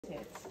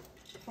it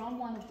from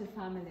one of the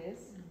families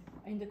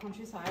in the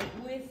countryside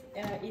with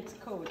its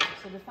code.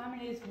 So the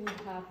families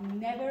would have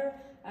never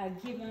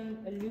given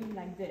a loom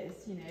like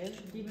this, you know,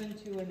 given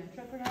to an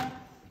entrepreneur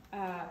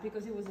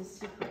because it was a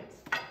secret.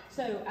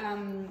 So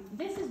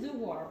this is the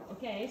warp,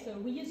 okay? So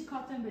we use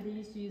cotton, but they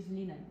used to use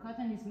linen.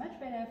 Cotton is much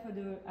better for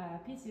the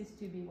pieces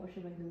to be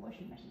washable in the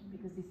washing machine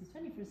because this is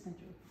 21st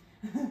century,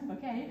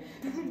 okay?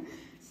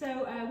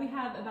 So we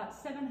have about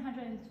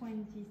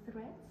 720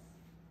 threads,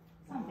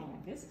 something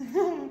like this.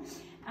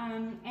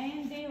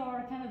 And they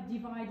are kind of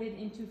divided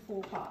into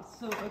 4 parts.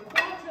 So a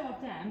quarter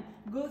of them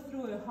go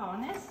through a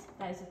harness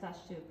that is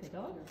attached to a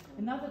pedal.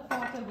 Another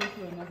quarter goes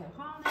through another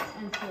harness,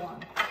 and so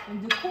on.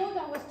 And the code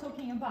I was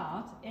talking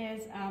about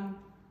is,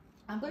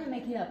 I'm going to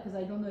make it up because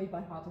I don't know it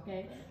by heart,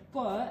 okay?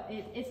 But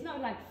it's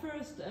not like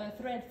first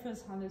thread,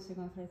 first harness,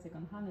 second thread,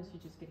 second harness, you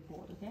just get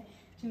bored, okay?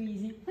 Too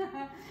easy.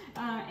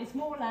 It's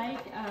more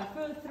like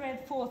first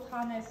thread, fourth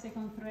harness,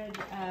 second thread,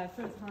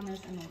 first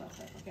harness, and all that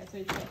stuff, okay? So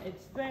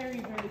it's very,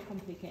 very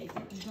complicated.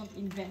 You don't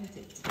invent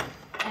it.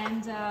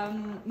 And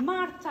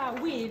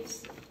Marta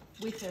weaves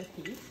with her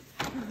feet.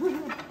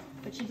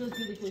 But she does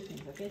beautiful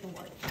things, okay? Don't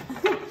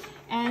worry.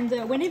 And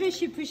whenever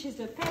she pushes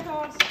the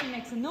pedals, she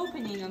makes an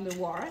opening on the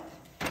warp.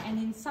 And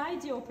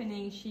inside the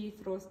opening, she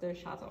throws the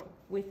shuttle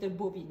with the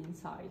bobbin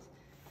inside.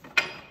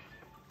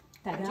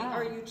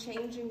 Are you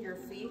changing your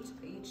feet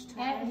each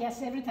time?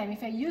 Yes, every time.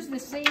 If I use the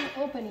same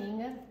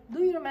opening,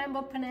 do you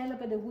remember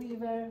Penelope the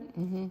Weaver?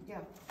 Mm-hmm.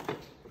 Yeah.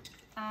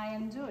 I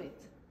undo it.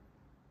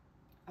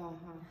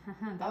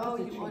 Oh,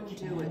 you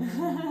undo it.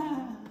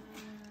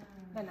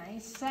 Then I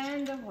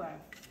send the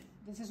work.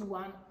 This is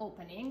one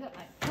opening.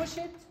 I push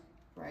it.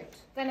 Right.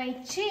 Then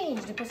I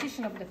change the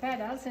position of the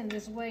pedals, and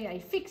this way I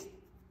fix it.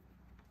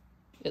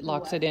 It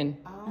locks it in.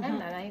 And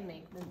then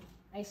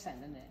I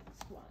send the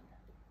next one.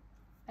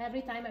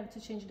 Every time I have to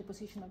change the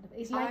position of the.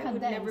 It's like I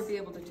would never be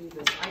able to do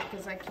this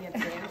because I can't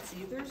dance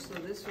either. So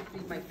this would be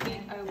my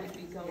feet. I would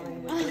be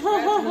going with the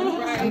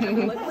right.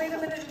 I'm like, wait a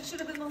minute, it should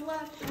have been the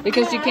left.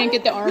 Because you can't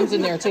get the arms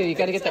in there too. You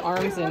got to get the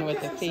arms in with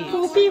the feet.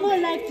 For people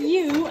like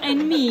you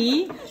and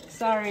me,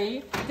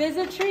 sorry, there's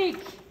a trick.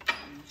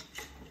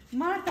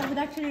 Marta would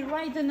actually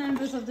write the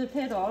numbers of the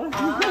pedal. 2,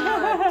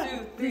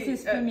 3. This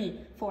is for me,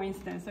 for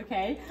instance,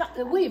 okay?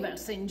 The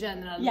weavers in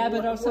general. Yeah,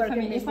 but also for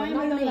me. If I'm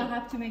alone, I me.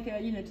 have to make a,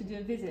 to do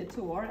a visit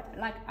tour.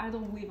 Like, I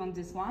don't weave on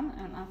this one,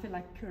 and I feel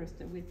like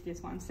cursed with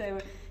this one. So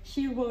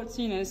she wrote,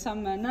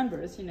 some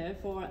numbers,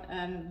 for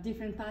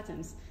different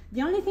patterns.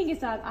 The only thing is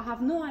that I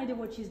have no idea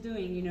what she's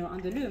doing, on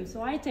the loom.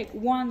 So I take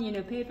one,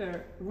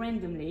 paper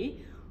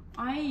randomly.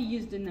 I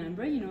use the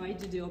number, I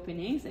do the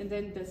openings, and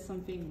then there's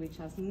something which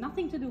has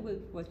nothing to do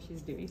with what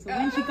she's doing. So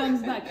when she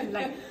comes back, she's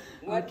like,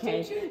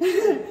 okay.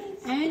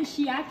 And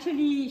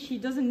she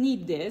doesn't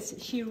need this.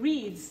 She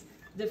reads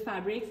the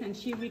fabrics and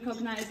she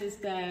recognizes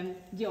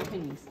the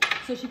openings.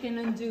 So she can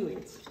undo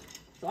it.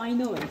 So I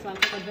know it, so I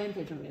take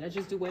advantage of it. I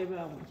just do whatever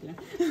I want,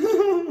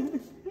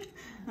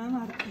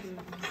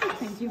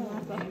 Thank you,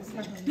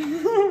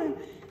 Marta.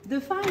 The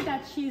fact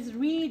that she's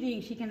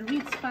reading, she can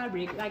read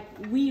fabric, like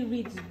we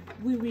read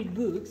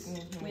books.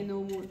 We're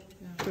normal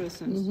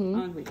persons,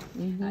 aren't we?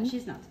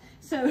 She's not.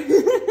 So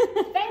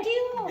thank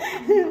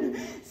you.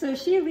 So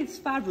she reads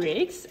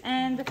fabrics,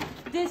 and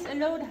this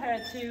allowed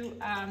her to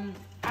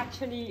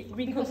actually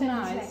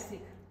recognize.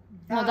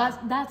 No,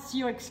 that's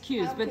your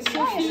excuse. But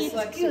Sophie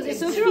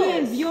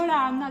and Viola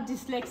are not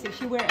dyslexic.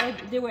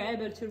 They were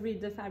able to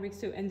read the fabrics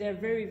too, and they're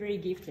very, very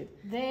gifted.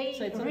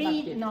 They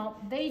read. No,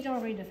 they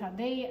don't read the fabric.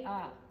 They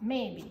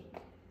maybe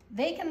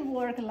they can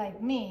work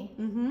like me,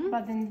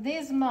 but in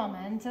this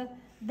moment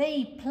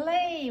they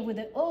play with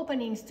the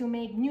openings to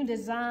make new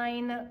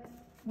design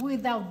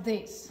without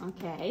this.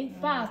 Okay.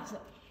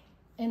 But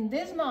in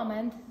this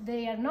moment,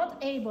 they are not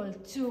able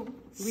to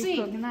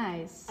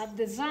recognize a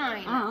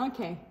design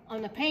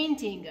on a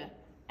painting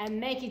and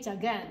make it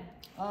again.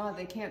 Oh,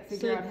 they can't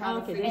figure out how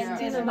to figure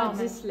out. It's about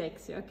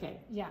dyslexia. Okay.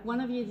 Yeah. One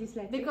of you is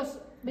dyslexic.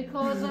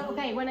 Because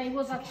okay, when I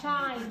was a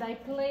child, I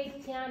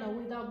played piano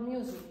without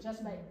music,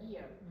 just by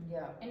ear.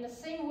 Yeah. In the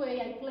same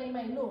way, I play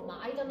my loom.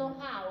 I don't know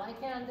how. I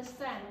can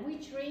understand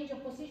which range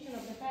of position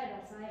of the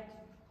pedals I have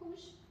to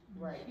push.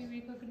 Right. You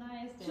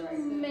recognize to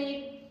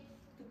make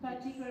the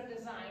particular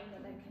design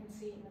that I can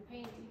see in the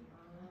painting.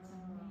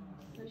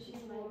 So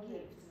she's my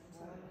gift.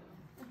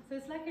 So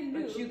it's like a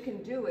loop. But you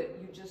can do it.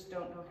 You just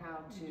don't know how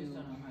to. You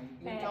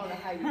don't know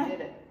how you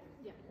did it.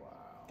 Yeah.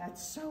 Wow.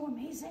 That's so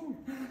amazing.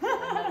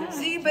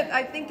 See, but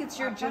I think it's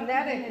your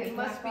genetic. It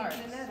must be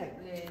genetic.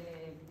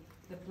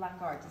 The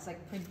black art, it's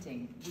like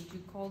printing. Would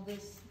you call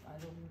this? I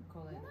don't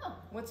call it. No.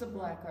 What's a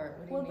black art?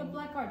 What do Well, you mean? the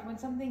black art, when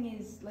something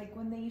is like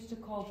when they used to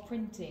call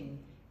printing,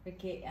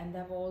 perché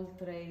andava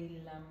oltre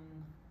il.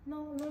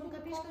 No, non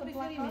capisco il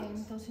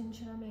riferimento,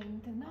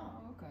 sinceramente,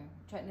 no.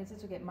 Okay. Nel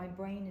senso che my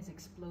brain is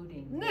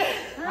exploding.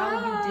 How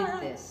you did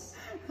this.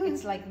 It's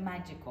is like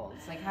magical.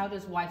 It's like, how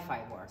does Wi-Fi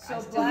work?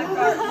 So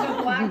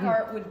black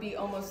art would be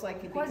almost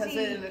like because Quasi-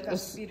 è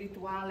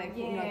spirituale,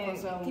 una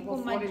cosa un tipo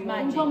po' fuori Un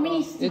magico. po'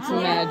 mistico. It's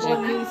magic.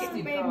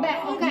 mistico. Beh,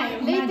 ok,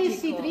 le Magico.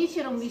 tessitrici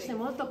erano viste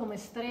molto come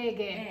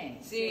streghe.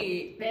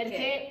 Sì,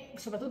 Perché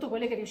soprattutto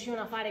quelle che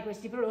riuscivano a fare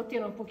questi prodotti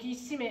erano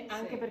pochissime,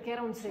 anche perché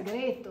era un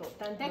segreto.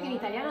 Tant'è che in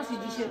italiano si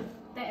dice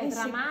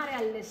tramare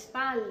alle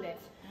spalle,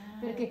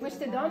 perché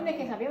queste donne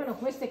che avevano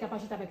queste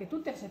capacità, perché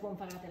tutte si può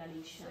imparare la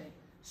liscia,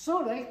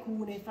 solo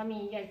alcune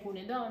famiglie,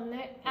 alcune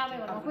donne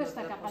avevano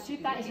questa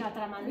capacità e se la È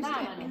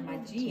tramandavano.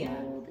 magia.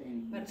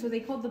 But, so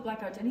they called the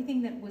black art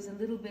anything that was a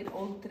little bit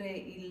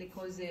oltre le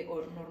cose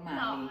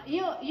normali.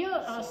 No,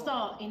 io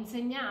sto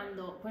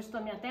insegnando questa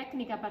mia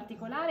tecnica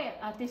particolare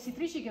a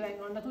tessitrici che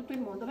vengono da tutto il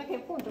mondo, perché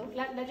appunto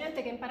la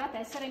gente che impara a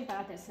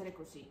essere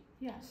così.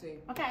 sì.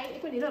 Ok? E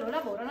quindi loro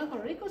lavorano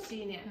con le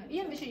cosine.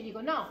 Io invece gli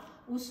dico no,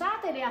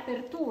 usate le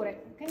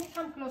aperture. Can you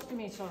come close to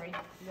me, sorry?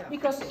 Yeah.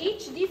 Because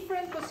each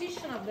different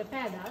position of the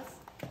pedals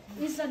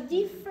is a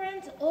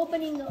different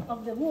opening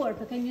of the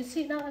warp. Can you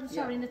see? No, I'm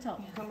sorry, in the top.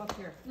 Come up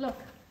here. Look,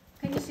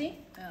 can you see?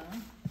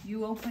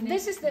 You open it.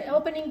 This is the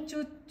opening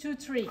 2,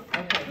 3.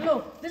 Okay.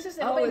 Look, this is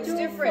the Oh, opening it's 2,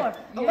 different.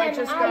 4. Oh, I Then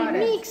just I got it.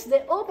 mix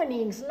the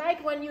openings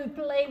like when you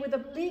play with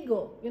a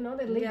Lego. You know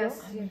the Lego?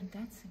 Yes.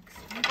 That's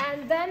exciting.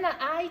 And then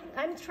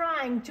I'm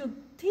trying to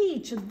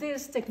teach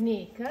this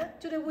technique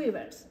to the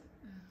weavers,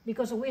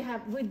 because we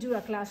do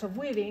a class of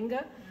weaving,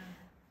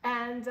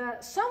 and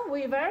some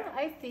weaver,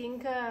 I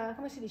think,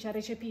 come si dice, ha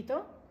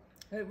recepito?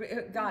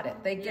 Got it.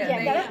 They get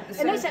Yeah,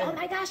 and they say, oh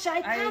my gosh,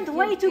 I can't can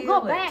wait to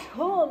go feel it. back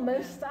home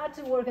and start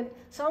to work. And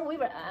some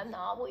weaver,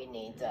 no, we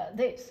need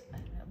this,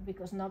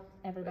 because not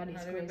everybody is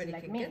Not crazy everybody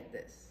like can me. get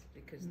this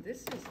because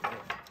this is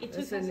It it's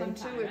took us an some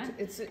time.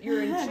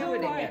 you're Don't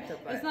intuiting worry. it.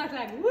 But It's not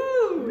like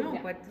woo. no,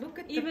 but look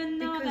at Even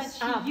the, now that because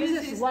she This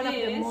uses is one of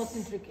the this, most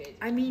intricate.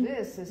 I mean,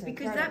 This is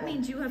because incredible. that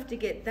means you have to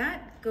get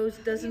that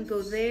doesn't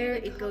go there,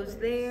 it goes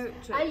there.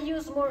 I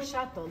use more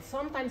shuttles.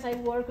 Sometimes I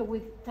work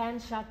with 10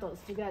 shuttles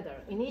together.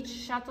 In each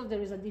shuttle there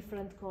is a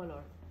different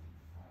color.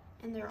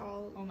 And they're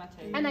all Oh,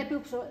 material. And I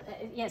put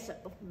yes,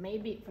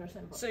 maybe for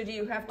example. So do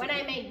you have to? When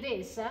I make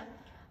this,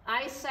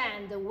 I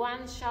send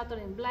one shuttle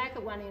in black,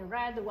 one in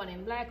red, one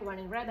in black, one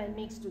in red, I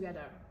mix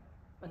together.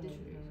 But this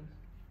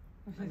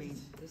I mean,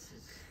 this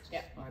is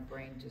my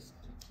brain just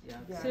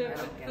So,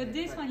 but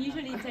this one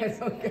usually takes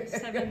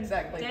 7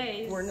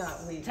 days. We're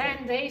not we.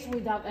 10 days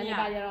without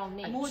anybody around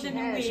me. More than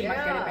a Ci week.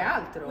 mancherebbe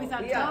altro.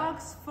 Without Yeah.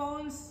 dogs,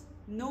 phones,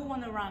 no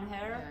one around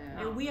here, Yeah.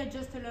 and we are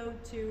just allowed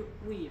to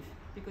weave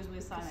because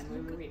we're silent. We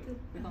weave.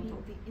 We don't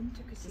talk. The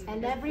intricacy.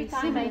 And every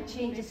time I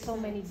change so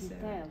many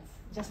details,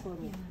 just for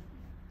me.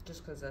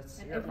 Just because that's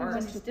And your everyone art.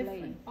 wants to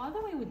play.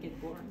 Otherwise, we would get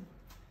bored.